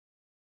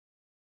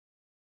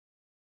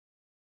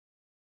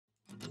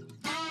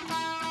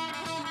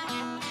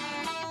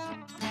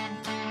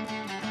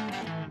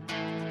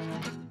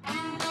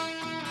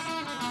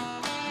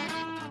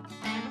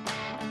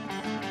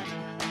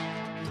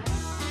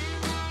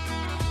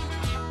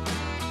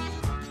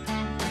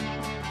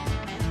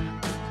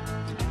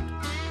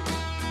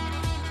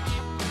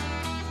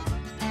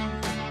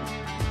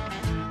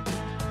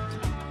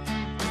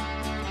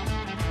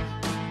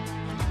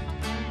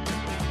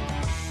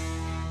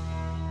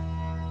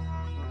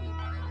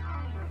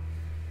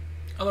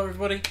Hello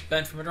everybody,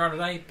 Ben from Dram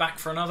A, back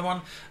for another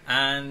one,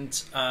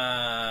 and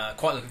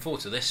quite looking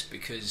forward to this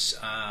because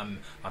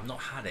I've not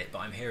had it, but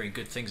I'm hearing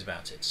good things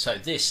about it. So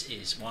this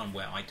is one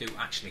where I do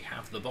actually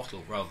have the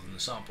bottle rather than the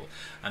sample,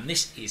 and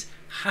this is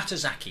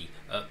Hatozaki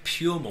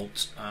pure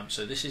malt.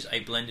 So this is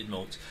a blended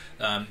malt.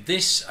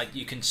 This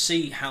you can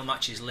see how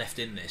much is left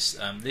in this.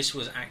 This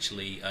was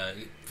actually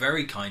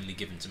very kindly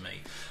given to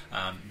me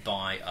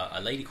by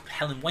a lady called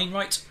Helen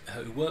Wainwright,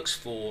 who works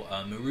for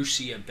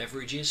Marussia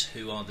Beverages,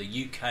 who are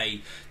the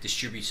UK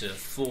distributor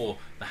for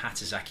the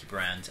Hatozaki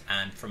brand.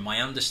 And from my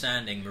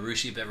understanding,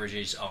 Marussia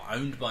Beverages are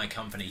owned by a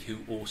company who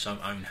also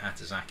own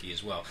Hatozaki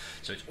as well.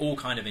 So it's all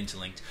kind of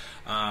interlinked.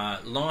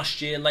 Late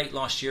last year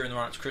in the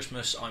run up to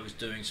Christmas, I was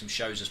doing some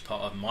shows as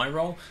part of my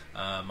role,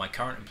 my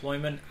current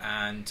employment,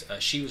 and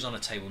she was on a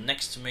table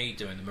next to me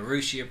doing the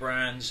Marussia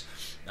brands.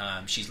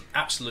 She's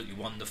absolutely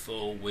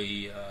wonderful.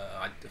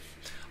 I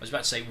was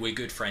about to say we're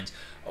good friends.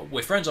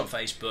 We're friends on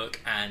Facebook,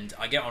 and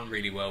I get on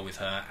really well with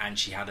her. And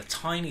she had a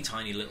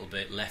tiny little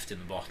bit left in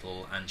the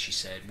bottle, and she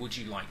said, "Would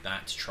you like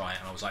that to try it?"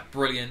 And I was like,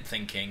 brilliant,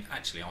 thinking,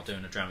 actually, I'll do a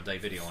Dram A Day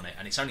video on it.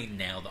 And it's only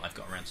now that I've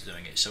got around to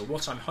doing it. So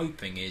what I'm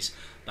hoping is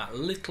that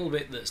little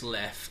bit that's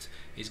left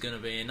is going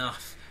to be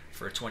enough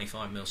for a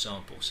 25ml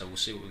sample. So we'll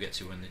see what we get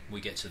to when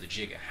we get to the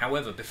jigger.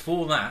 However,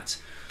 before that,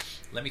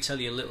 let me tell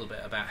you a little bit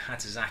about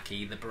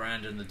Hatozaki, the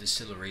brand and the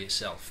distillery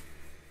itself.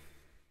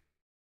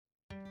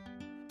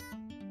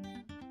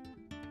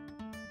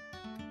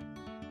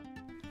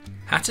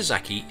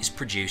 Hatozaki is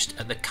produced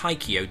at the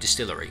Kaikyo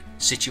distillery,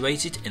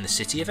 situated in the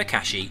city of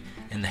Akashi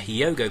in the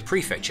Hyogo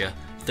prefecture,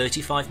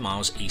 35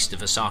 miles east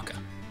of Osaka.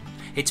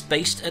 It's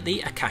based at the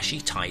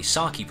Akashi Thai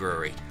Sake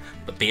brewery,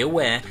 but be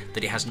aware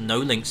that it has no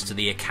links to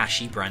the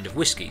Akashi brand of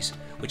whiskies,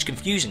 which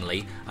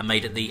confusingly are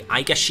made at the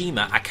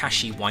Aigashima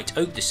Akashi White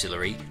Oak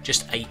distillery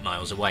just 8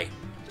 miles away.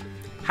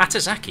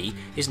 Hatozaki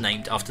is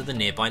named after the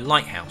nearby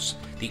lighthouse,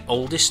 the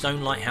oldest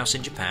stone lighthouse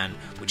in Japan,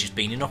 which has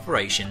been in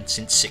operation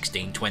since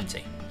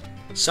 1620.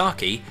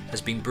 Sake has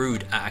been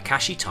brewed at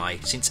Akashi Thai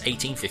since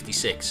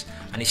 1856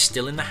 and is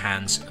still in the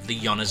hands of the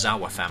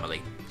Yonezawa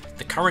family.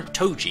 The current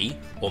Toji,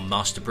 or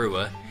master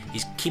brewer,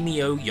 is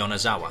Kimio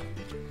Yonezawa.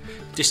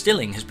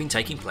 Distilling has been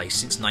taking place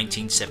since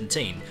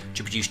 1917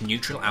 to produce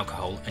neutral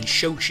alcohol and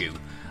shochu,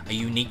 a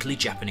uniquely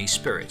Japanese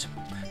spirit,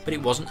 but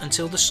it wasn't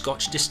until the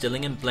Scotch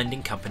distilling and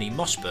blending company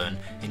Mossburn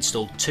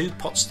installed 2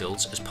 pot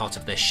stills as part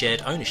of their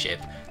shared ownership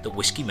that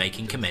whisky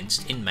making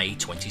commenced in May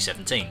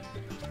 2017.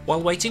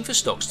 While waiting for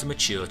stocks to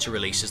mature to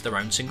release as their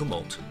own single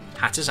malt,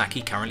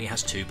 Hatozaki currently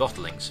has 2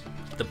 bottlings.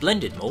 The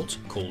blended malt,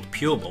 called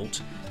pure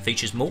malt,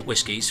 features malt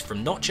whiskies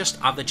from not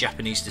just other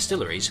Japanese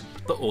distilleries,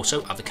 but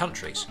also other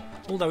countries,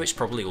 although it's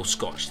probably all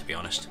Scotch to be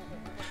honest.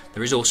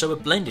 There is also a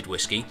blended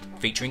whisky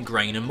featuring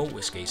grain and malt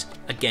whiskies,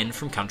 again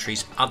from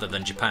countries other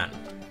than Japan.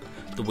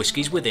 The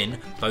whiskies within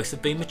both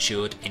have been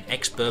matured in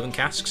ex-bourbon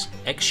casks,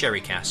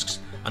 ex-sherry casks,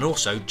 and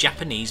also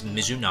Japanese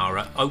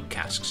Mizunara oak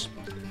casks.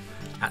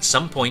 At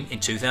some point in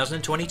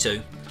 2022,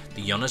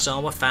 the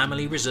Yonezawa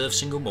Family Reserve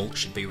Single Malt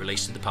should be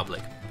released to the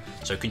public,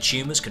 so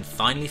consumers can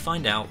finally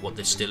find out what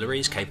the distillery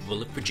is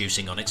capable of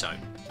producing on its own.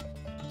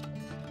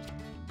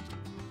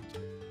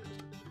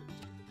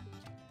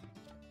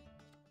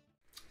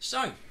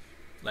 So,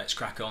 let's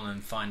crack on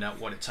and find out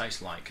what it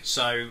tastes like.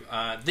 So,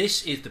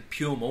 this is the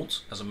pure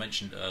malt, as I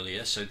mentioned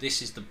earlier. So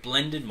this is the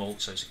blended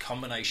malt, so it's a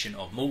combination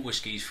of malt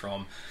whiskies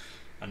from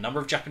a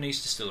number of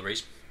Japanese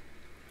distilleries.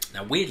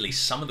 Now weirdly,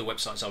 some of the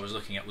websites I was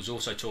looking at was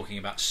also talking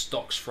about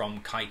stocks from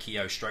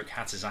Kaikyo /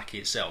 Hatozaki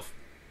itself,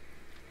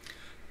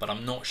 but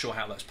I'm not sure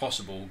how that's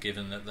possible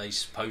given that they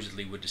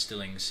supposedly were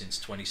distilling since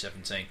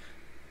 2017,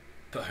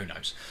 but who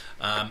knows.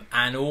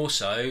 And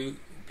also,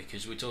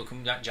 because we're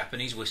talking about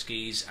Japanese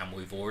whiskies, and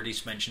we've already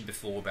mentioned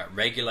before about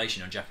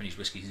regulation on Japanese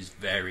whiskies is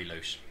very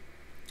loose.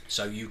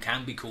 So you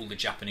can be called a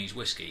Japanese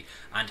whiskey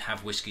and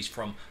have whiskies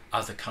from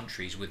other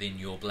countries within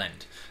your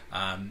blend.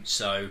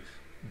 So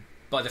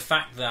by the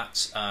fact that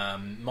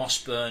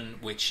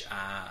Mossburn, which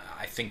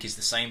I think is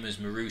the same as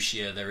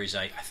Marussia, there is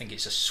I think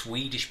it's a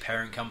Swedish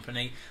parent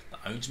company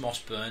that owns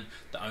Mossburn,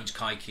 that owns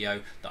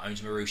Kaikyo, that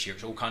owns Marussia.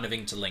 It's all kind of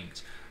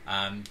interlinked.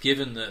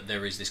 Given that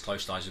there is this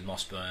close ties with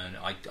Mossburn,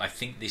 I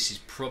think this is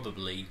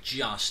probably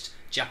just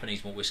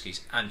Japanese malt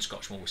whiskies and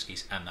Scotch malt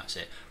whiskies, and that's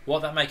it.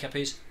 What that makeup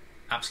is,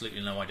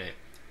 absolutely no idea.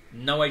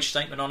 No age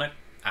statement on it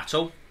at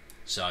all,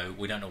 so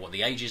we don't know what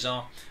the ages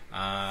are.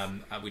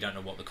 We don't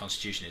know what the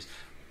constitution is.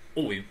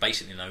 All we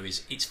basically know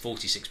is it's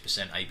 46%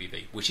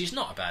 ABV, which is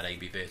not a bad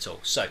ABV at all.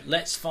 So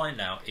let's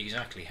find out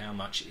exactly how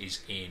much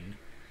is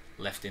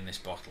left in this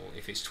bottle.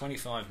 If it's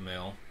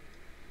 25ml,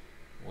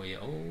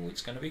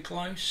 it's going to be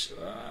close,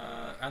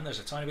 and there's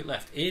a tiny bit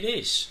left. It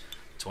is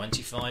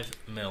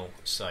 25ml.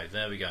 So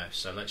there we go.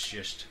 So let's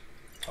just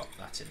pop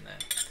that in there.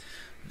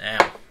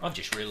 Now, I've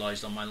just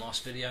realised on my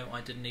last video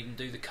I didn't even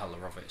do the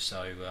colour of it,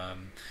 so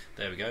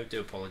there we go. Do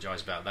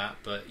apologise about that,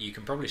 but you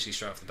can probably see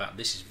straight off the bat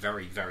this is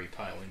very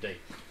pale indeed.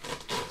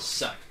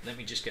 So let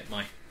me just get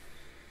my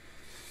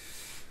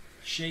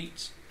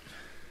sheet.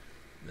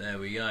 There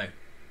we go.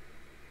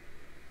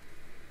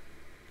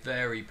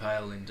 Very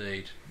pale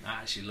indeed.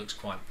 That actually looks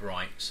quite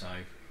bright, so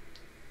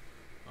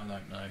I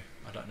don't know.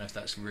 I don't know if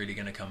that's really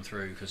going to come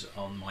through, because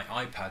on my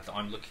iPad that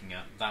I'm looking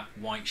at, that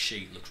white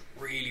sheet looks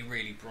really,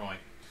 really bright.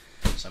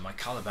 So my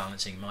colour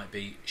balancing might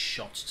be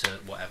shot to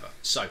whatever.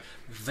 So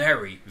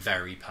very,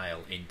 very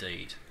pale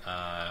indeed.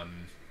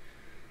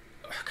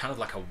 Kind of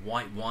like a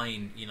white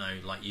wine, you know,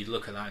 like you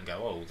look at that and go,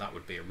 oh, that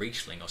would be a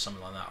Riesling or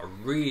something like that. A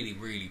really,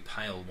 really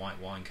pale white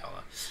wine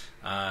colour.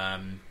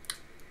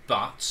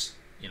 But,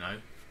 you know,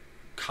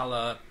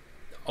 colour,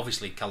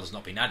 obviously colour's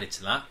not been added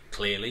to that,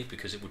 clearly,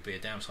 because it would be a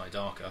downside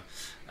darker.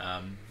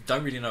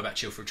 Don't really know about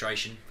chill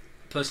filtration.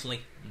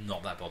 Personally,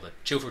 not that bothered.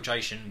 Chill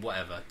filtration,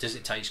 whatever. Does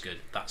it taste good?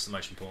 That's the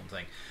most important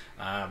thing.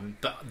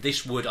 But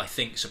this would, I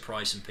think,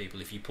 surprise some people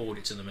if you poured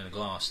it to them in a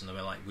glass and they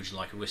were like, would you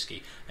like a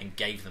whiskey? And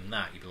gave them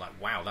that. You'd be like,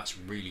 wow, that's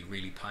really,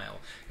 really pale.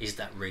 Is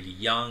that really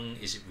young?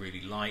 Is it really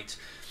light?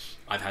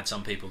 I've had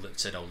some people that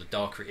said, oh, the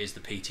darker it is,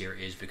 the peatier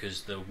it is,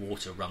 because the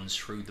water runs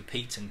through the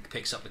peat and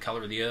picks up the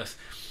colour of the earth.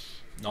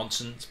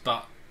 Nonsense.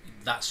 But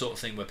that sort of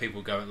thing where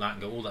people go at that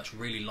and go, oh, that's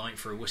really light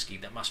for a whiskey.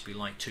 That must be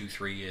like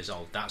 2-3 years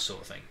old. That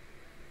sort of thing.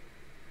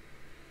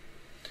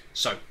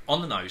 So,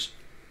 on the nose,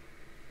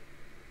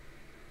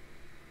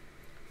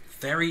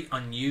 very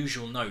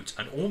unusual note,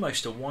 and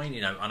almost a winey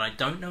note, and I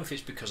don't know if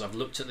it's because I've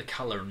looked at the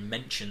colour and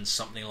mentioned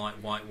something like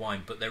white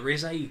wine, but there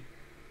is a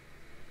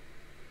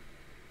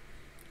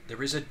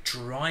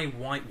dry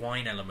white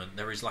wine element.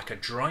 There is like a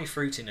dry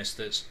fruitiness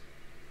that's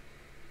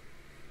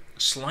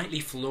slightly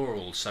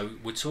floral. So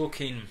we're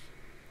talking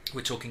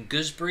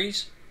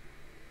gooseberries,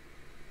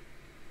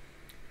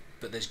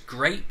 but there's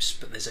grapes,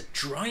 but there's a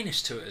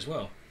dryness to it as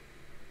well.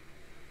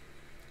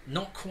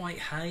 Not quite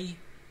hay,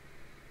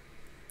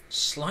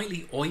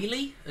 slightly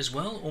oily as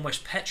well,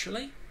 almost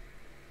petrol-y.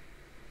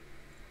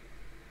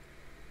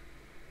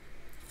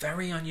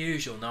 Very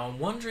unusual. Now I'm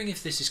wondering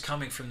if this is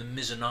coming from the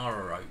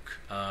Mizunara oak,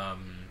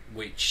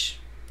 which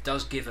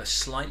does give a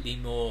slightly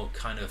more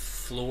kind of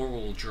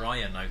floral,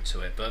 drier note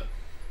to it, but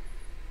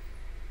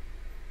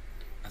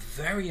a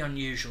very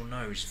unusual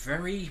nose,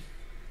 very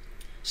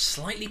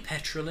slightly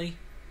petrol-y,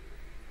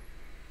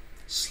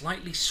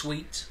 slightly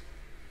sweet.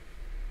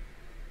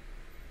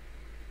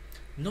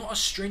 Not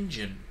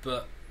astringent,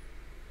 but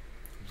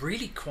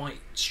really quite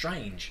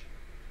strange.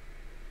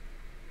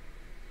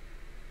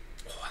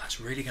 Oh, that's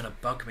really going to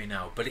bug me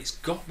now. But it's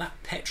got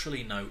that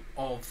petrol-y note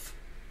of,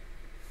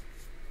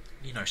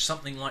 you know,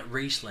 something like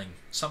Riesling,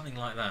 something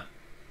like that.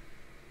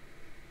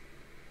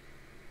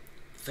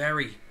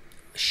 Very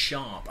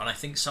sharp, and I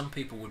think some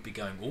people would be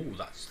going, oh,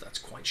 that's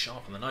quite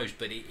sharp on the nose,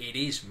 but it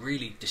is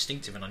really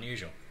distinctive and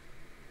unusual.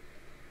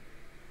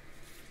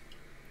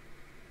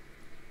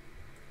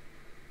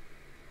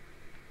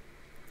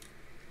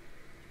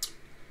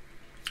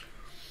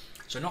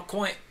 So not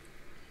quite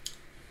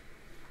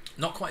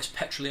as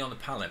petrol-y on the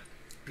palate,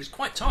 but it's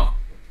quite tart,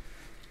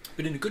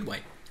 but in a good way,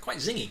 quite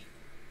zingy.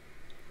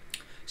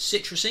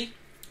 Citrusy,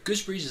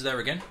 gooseberries is there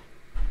again,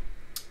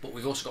 but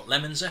we've also got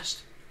lemon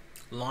zest,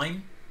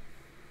 lime.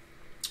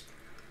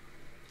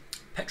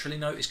 Petrol-y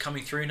note is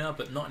coming through now,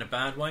 but not in a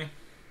bad way.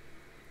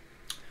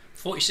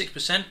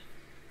 46%,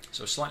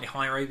 so a slightly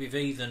higher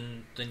ABV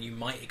than you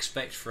might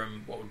expect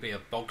from what would be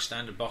a bog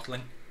standard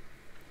bottling,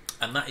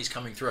 and that is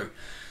coming through.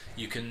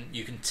 You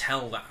can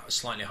tell that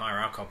slightly higher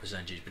alcohol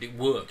percentage, but it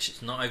works.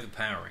 It's not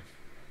overpowering.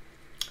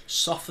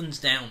 Softens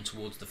down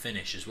towards the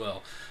finish as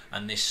well,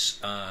 and this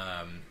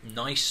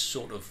nice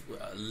sort of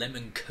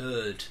lemon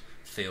curd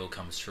feel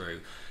comes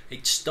through.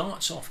 It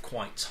starts off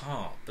quite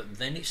tart, but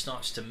then it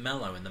starts to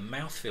mellow, and the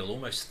mouthfeel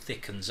almost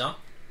thickens up.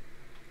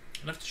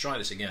 I'll have to try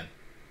this again.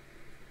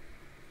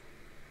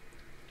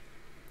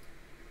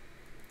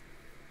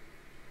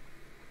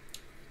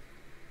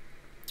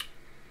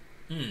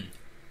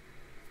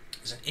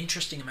 There's an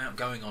interesting amount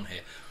going on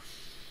here.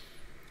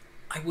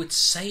 I would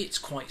say it's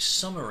quite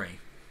summery,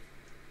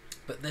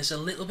 but there's a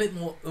little bit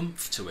more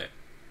oomph to it.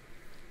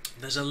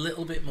 There's a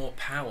little bit more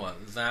power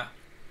that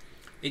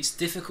it's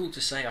difficult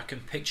to say I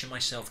can picture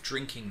myself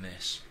drinking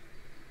this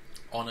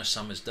on a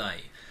summer's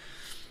day,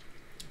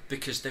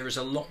 because there is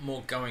a lot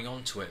more going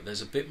on to it.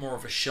 There's a bit more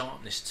of a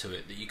sharpness to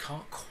it that you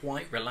can't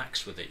quite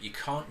relax with it. You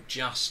can't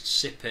just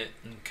sip it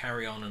and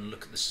carry on and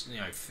look at this, you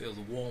know, feel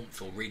the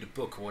warmth or read a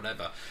book or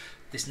whatever.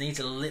 This needs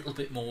a little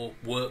bit more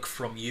work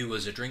from you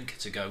as a drinker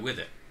to go with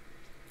it.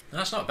 And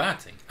that's not a bad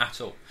thing at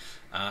all.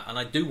 And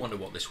I do wonder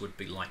what this would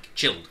be like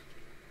chilled.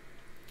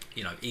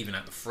 You know, even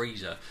at the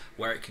freezer,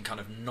 where it can kind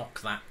of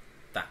knock that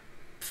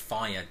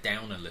fire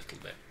down a little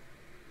bit.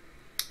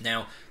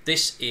 Now,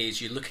 this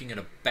is, you're looking at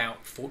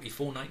about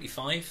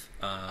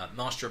 $44.95.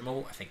 Master of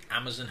Malt, I think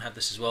Amazon had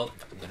this as well. In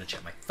fact, I'm going to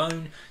check my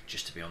phone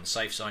just to be on the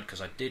safe side,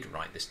 because I did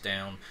write this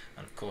down,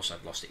 and of course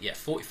I've lost it. Yeah,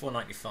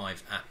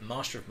 $44.95 at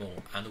Master of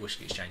Malt and the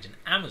Whisky Exchange, and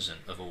Amazon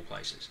of all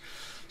places.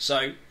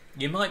 So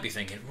you might be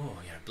thinking, oh,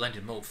 you know,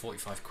 blended malt,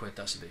 45 quid,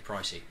 that's a bit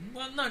pricey.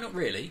 Well, no, not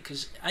really,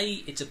 because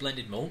A, it's a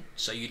blended malt,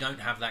 so you don't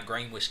have that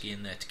grain whiskey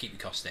in there to keep your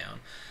costs down,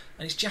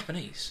 and it's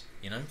Japanese.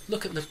 You know,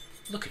 look at it.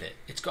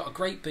 It's got a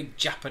great big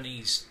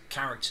Japanese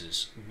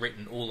characters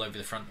written all over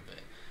the front of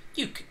it.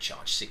 you could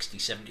charge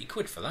 60-70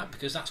 quid for that,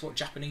 because that's what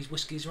Japanese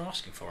whiskies are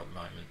asking for at the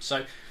moment.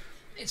 So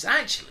it's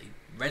actually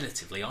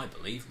relatively, I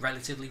believe,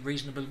 relatively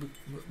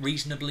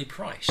reasonably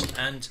priced,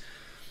 and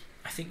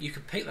I think you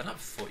could pick that up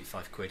for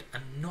 45 quid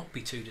and not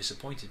be too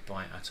disappointed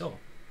by it at all.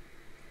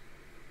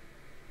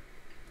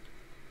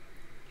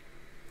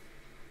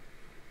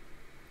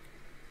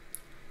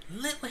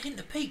 Little hint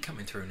of peat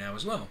coming through now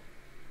as well.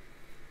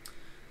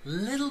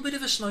 Little bit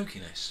of a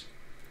smokiness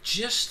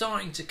just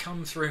starting to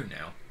come through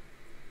now.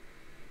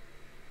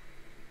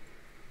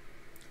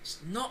 It's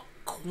not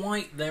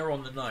quite there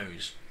on the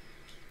nose,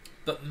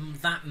 but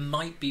that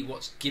might be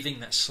what's giving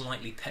that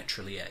slightly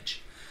petrol-y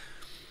edge.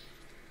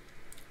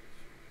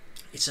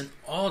 It's an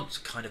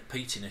odd kind of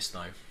peatiness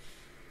though.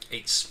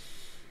 It's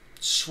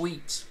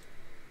sweet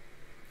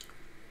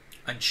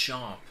and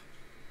sharp.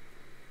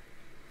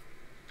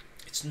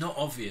 It's not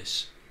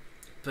obvious,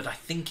 but I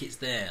think it's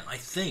there. I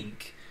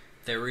think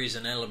there is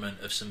an element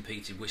of some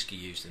peated whiskey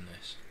used in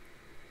this.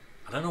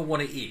 I don't know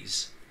what it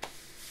is,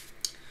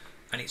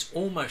 and it's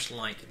almost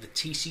like the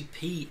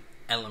TCP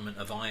element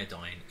of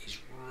iodine is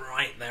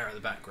right there at the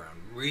background,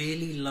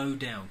 really low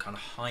down, kind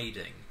of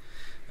hiding,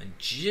 and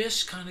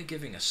just kind of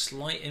giving a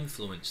slight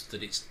influence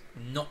that it's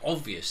not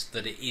obvious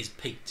that it is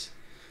peat.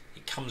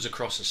 It comes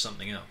across as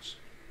something else.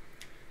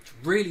 It's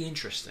really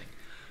interesting.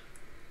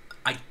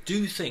 I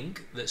do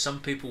think that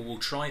some people will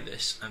try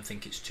this and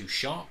think it's too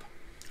sharp.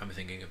 I'm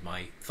thinking of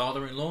my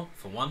father-in-law,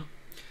 for one,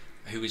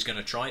 who is going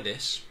to try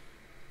this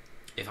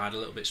if I had a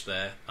little bit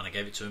spare and I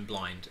gave it to him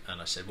blind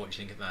and I said, what do you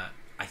think of that?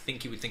 I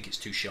think he would think it's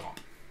too sharp.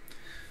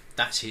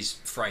 That's his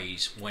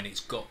phrase when it's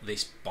got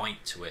this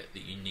bite to it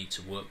that you need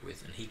to work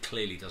with, and he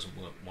clearly doesn't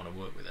want to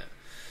work with it.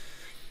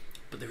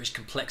 But there is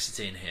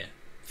complexity in here.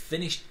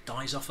 Finish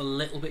dies off a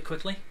little bit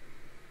quickly.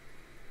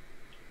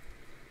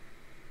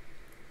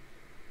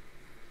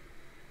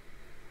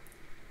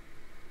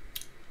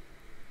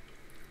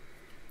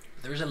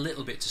 There is a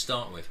little bit to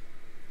start with.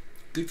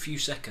 Good few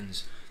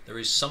seconds. There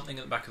is something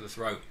at the back of the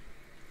throat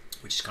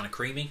which is kind of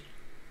creamy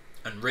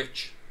and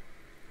rich,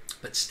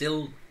 but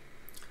still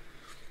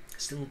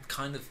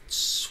kind of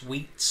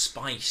sweet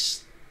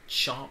spice,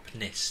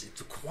 sharpness.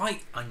 It's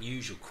quite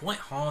unusual, quite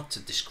hard to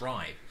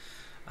describe.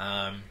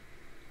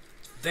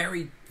 It's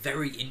very,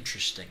 very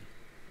interesting.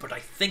 But I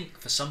think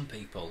for some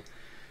people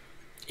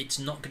it's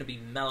not going to be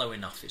mellow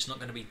enough, it's not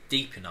going to be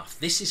deep enough.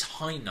 This is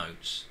high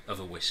notes of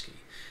a whiskey.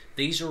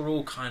 These are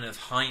all kind of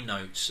high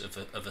notes of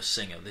a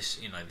singer. This,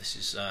 you know, this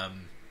is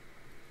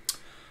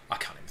I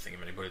can't even think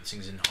of anybody that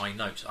sings in high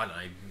notes. I don't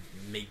know,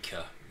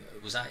 Mika.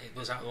 Was that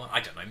the one? I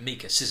don't know,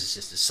 Mika, Scissor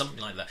Sisters, something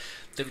like that.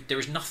 There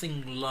is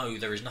nothing low,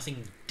 there is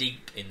nothing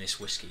deep in this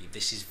whiskey.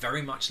 This is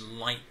very much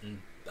light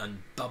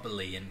and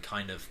bubbly and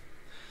kind of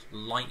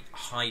light,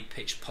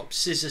 high-pitched pop.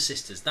 Scissor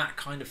Sisters, that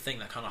kind of thing,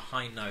 that kind of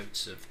high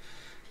notes of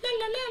la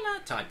la la la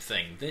type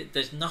thing.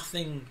 There's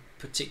nothing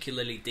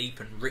particularly deep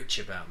and rich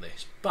about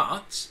this,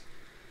 but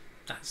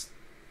that's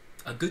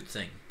a good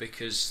thing,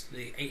 because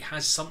it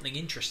has something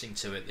interesting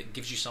to it that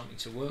gives you something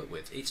to work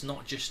with. It's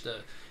not just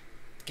a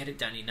get it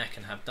down your neck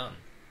and have done.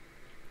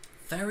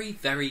 Very,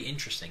 very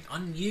interesting,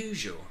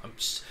 unusual. I'm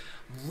just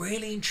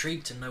really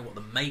intrigued to know what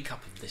the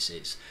makeup of this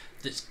is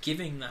that's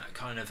giving that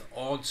kind of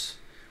odd,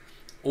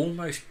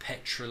 almost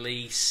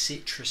petrol-y,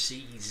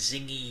 citrusy,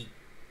 zingy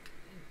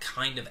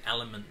kind of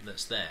element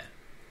that's there.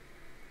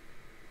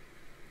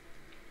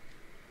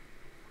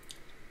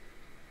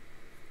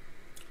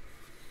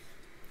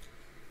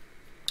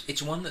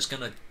 It's one that's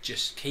going to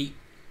just keep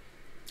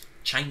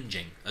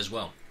changing as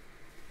well.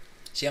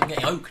 See, I'm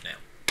getting oak now.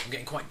 I'm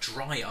getting quite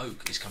dry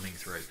oak is coming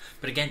through.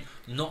 But again,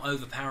 not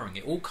overpowering.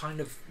 It all kind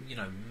of, you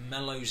know,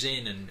 mellows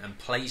in and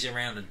plays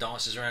around and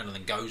dances around and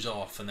then goes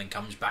off and then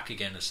comes back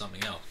again as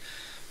something else.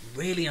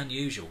 Really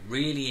unusual,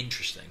 really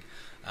interesting.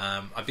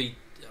 I'd be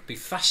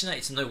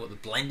fascinated to know what the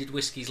blended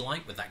whiskey's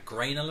like with that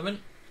grain element,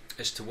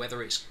 as to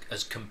whether it's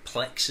as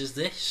complex as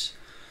this,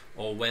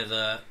 or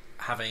whether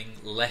having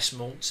less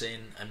malts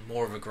in and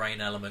more of a grain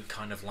element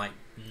kind of like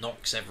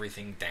knocks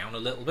everything down a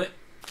little bit.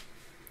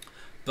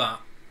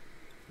 But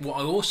what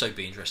I'll also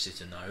be interested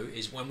to know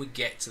is when we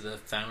get to the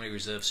family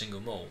reserve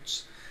single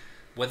malts,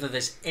 whether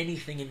there's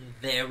anything in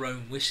their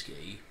own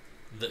whiskey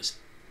that's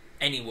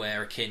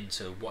anywhere akin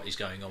to what is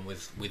going on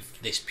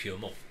with this pure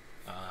malt.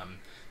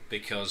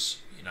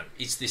 Because, you know,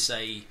 is this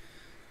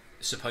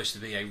supposed to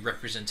be a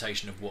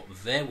representation of what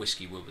their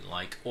whiskey will be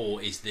like,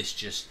 or is this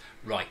just,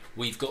 right,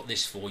 we've got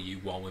this for you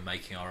while we're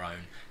making our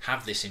own,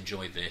 have this,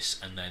 enjoy this,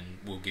 and then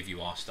we'll give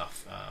you our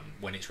stuff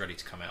when it's ready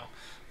to come out.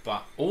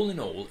 But all in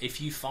all,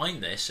 if you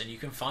find this, and you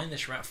can find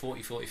this for about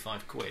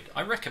 40-45 quid,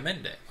 I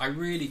recommend it. I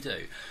really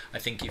do. I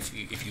think if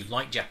you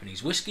like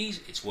Japanese whiskies,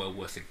 it's well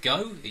worth a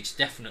go. It's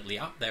definitely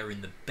up there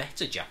in the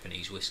better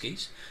Japanese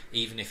whiskies,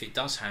 even if it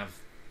does have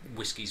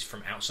whiskies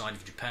from outside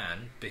of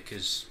Japan,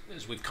 because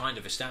as we've kind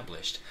of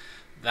established,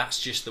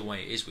 that's just the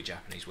way it is with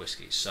Japanese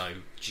whiskies, so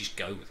just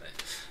go with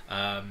it.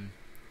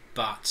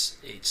 but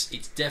it's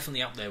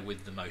definitely up there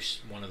with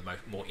one of the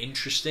more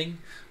interesting.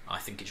 I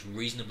think it's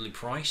reasonably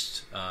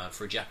priced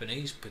for a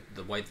Japanese, but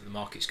the way that the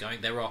market's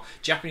going, there are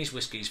Japanese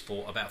whiskies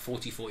for about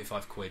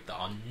 40-45 quid that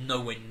are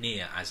nowhere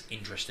near as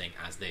interesting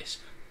as this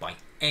by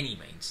any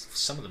means.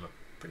 Some of them are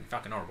pretty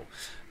fucking horrible,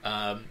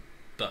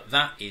 but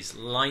that is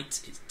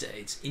light,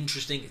 it's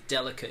interesting, it's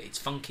delicate, it's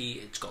funky,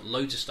 it's got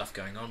loads of stuff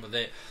going on with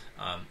it.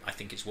 I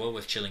think it's well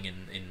worth chilling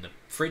in the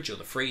fridge or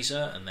the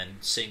freezer and then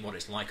seeing what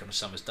it's like on a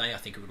summer's day. I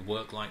think it would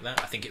work like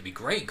that. I think it'd be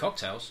great in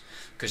cocktails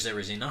because there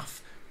is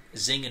enough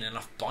zing and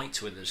enough bite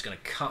to it that's going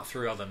to cut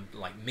through other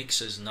like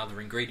mixers and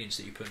other ingredients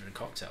that you put in a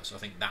cocktail. So I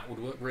think that would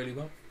work really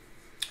well.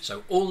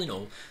 So all in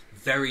all,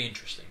 very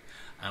interesting,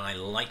 and I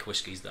like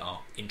whiskies that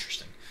are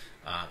interesting.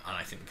 And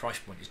I think the price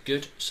point is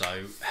good.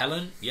 So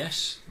Helen,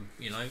 yes,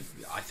 you know,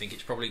 I think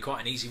it's probably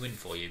quite an easy win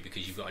for you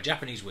because you've got a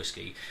Japanese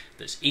whiskey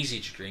that's easy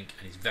to drink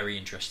and is very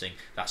interesting.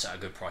 That's at a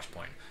good price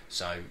point.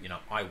 So, you know,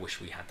 I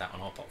wish we had that on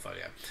our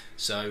portfolio.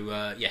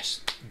 So yes,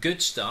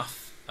 good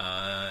stuff.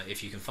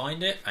 If you can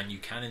find it, and you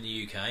can in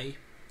the UK,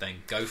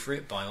 then go for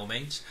it by all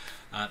means.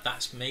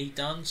 That's me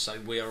done. So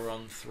we are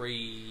on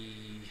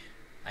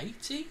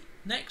 380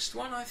 next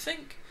one, I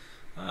think.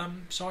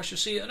 So I shall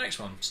see you at the next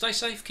one. Stay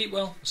safe, keep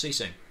well, see you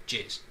soon.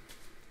 Cheers.